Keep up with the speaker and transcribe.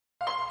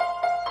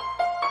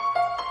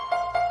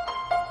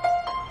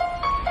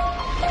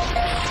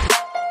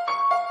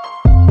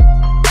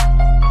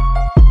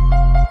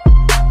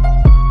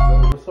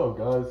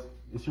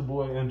It's your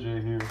boy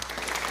MJ here,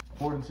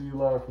 reporting to you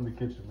live from the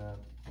kitchen, man.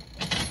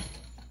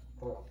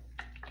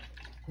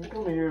 I'm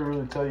coming here to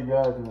really tell you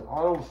guys that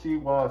I don't see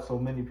why so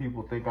many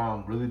people think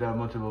I'm really that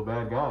much of a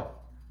bad guy.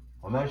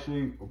 I'm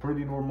actually a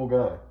pretty normal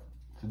guy.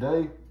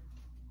 Today,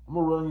 I'm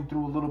gonna run you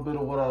through a little bit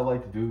of what I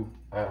like to do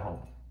at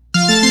home.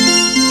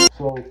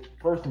 So,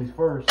 first things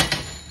first,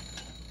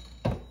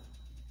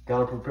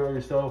 gotta prepare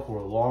yourself for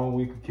a long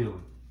week of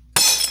killing.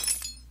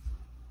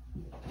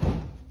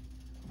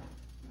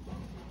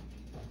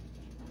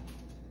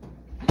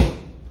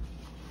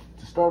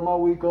 To start my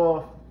week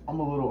off, I'm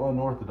a little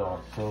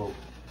unorthodox, so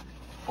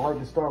I like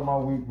to start my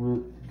week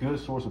with a good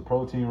source of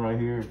protein right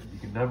here. You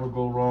can never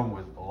go wrong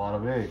with a lot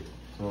of eggs.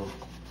 So,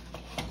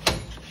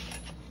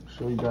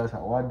 show you guys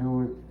how I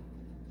do it.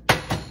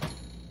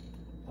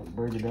 Let's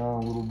break it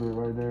down a little bit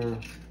right there.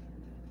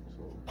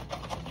 So,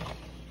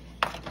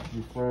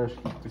 keep it fresh,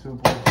 keep it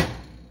simple.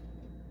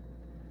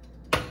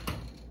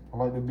 I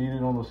like to beat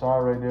it on the side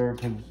right there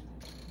because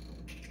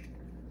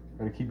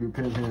gotta keep your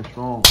pin hand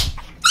strong.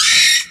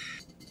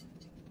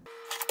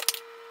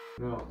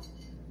 Now,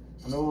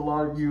 I know a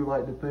lot of you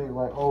like to think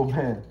like, oh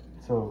man,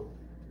 so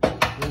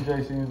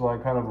MJ seems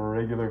like kind of a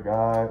regular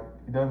guy.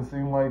 He doesn't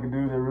seem like a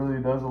dude that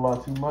really does a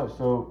lot too much,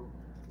 so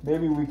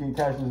maybe we can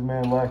catch this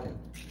man lacking.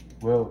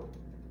 Well,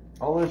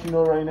 I'll let you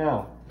know right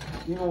now,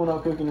 even when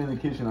I'm cooking in the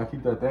kitchen, I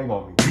keep that thing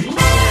on me.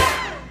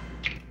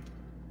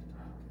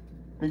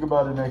 Think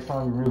about it next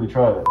time you really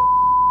try that.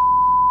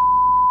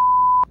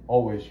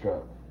 Always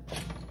strap.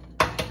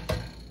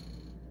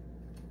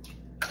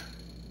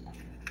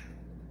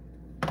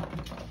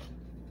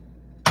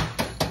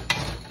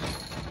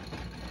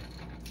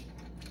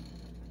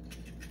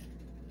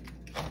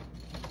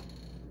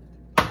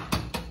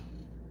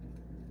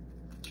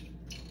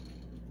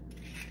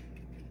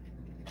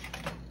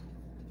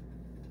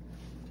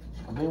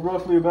 I think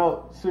roughly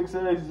about 6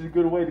 eggs is a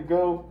good way to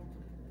go.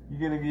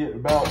 You're gonna get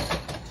about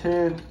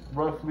 10,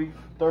 roughly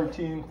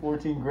 13,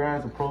 14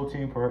 grams of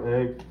protein per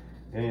egg.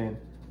 And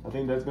I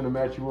think that's gonna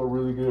match you up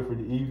really good for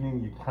the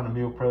evening. You can kind of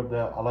meal prep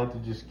that. I like to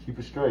just keep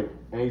it straight.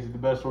 Eggs is the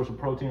best source of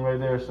protein right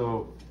there.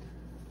 So,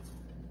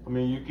 I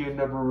mean, you can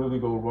never really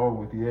go wrong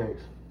with the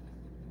eggs.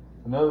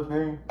 Another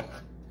thing,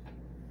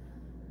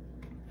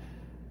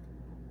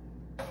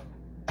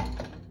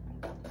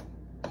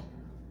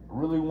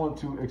 I really want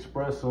to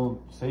express some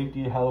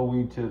safety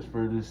Halloween tips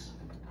for this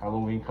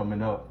Halloween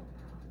coming up.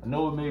 I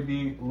know it may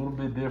be a little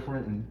bit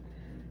different, and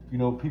you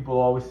know, people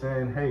always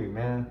saying, hey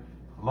man,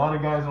 a lot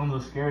of guys on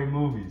those scary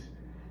movies,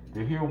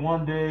 they're here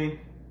one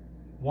day,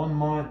 1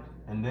 month,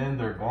 and then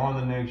they're gone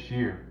the next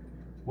year.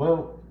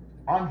 Well,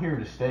 I'm here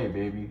to stay,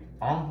 baby.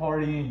 I'm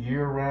partying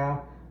year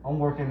round. I'm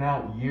working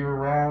out year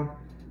round.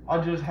 I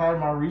just had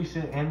my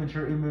recent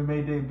amateur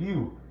MMA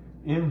debut.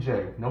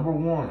 MJ, number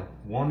 1,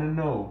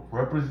 1-0,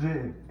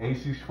 representing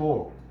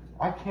A64.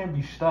 I can't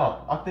be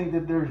stopped. I think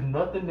that there's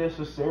nothing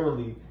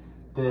necessarily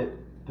that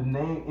the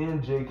name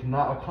MJ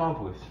cannot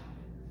accomplish.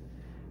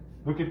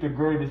 Look at the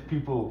greatest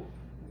people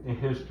in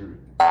history.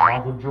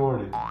 Michael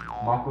Jordan,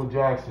 Michael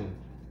Jackson,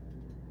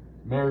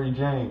 Mary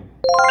Jane.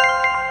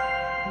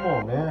 Come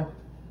on, man.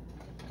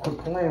 Quit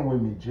playing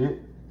with me,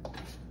 Jit.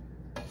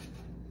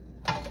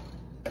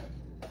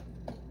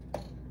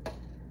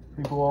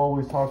 People are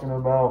always talking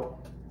about,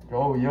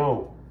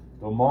 yo,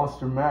 the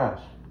Monster Mash,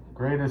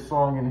 greatest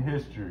song in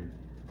history.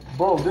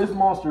 Bro, this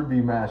monster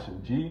be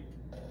mashing, G.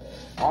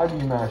 I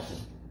be mashing.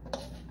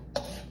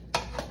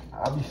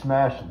 I be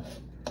smashing.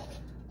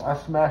 I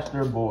smashed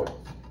their boy,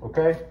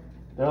 okay?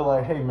 They're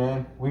like, hey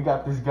man, we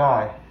got this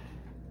guy,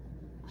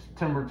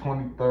 September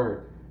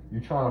 23rd,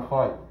 you trying to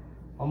fight.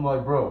 I'm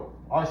like, bro,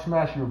 I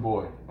smashed your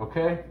boy,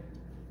 okay?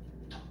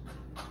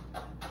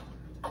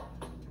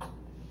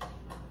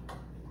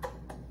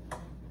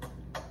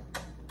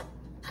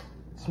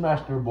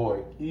 Smash their boy.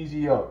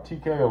 Easy up.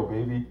 TKO,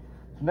 baby.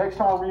 So next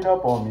time, read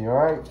up on me,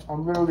 alright?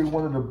 I'm literally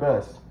one of the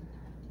best.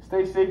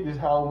 Stay safe this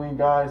Halloween,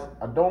 guys.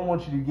 I don't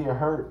want you to get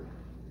hurt.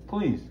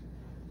 Please.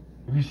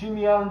 If you see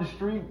me out in the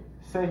street,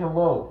 say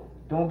hello.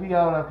 Don't be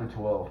out after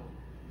 12.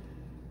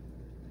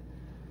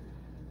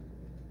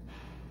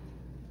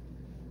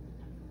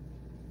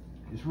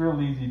 It's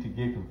real easy to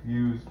get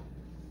confused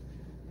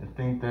and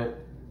think that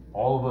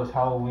all of us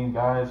Halloween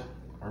guys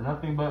are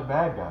nothing but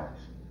bad guys.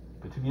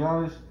 But to be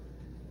honest,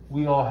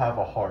 we all have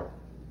a heart.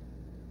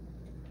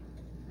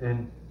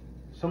 And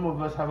some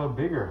of us have a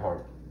bigger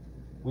heart.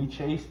 We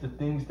chase the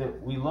things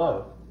that we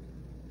love.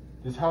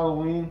 This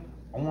Halloween,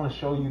 I want to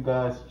show you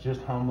guys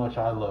just how much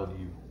I love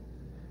you.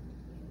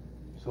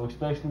 So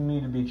expect me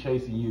to be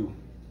chasing you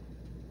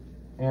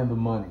and the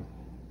money.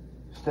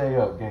 Stay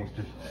up,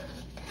 gangsters.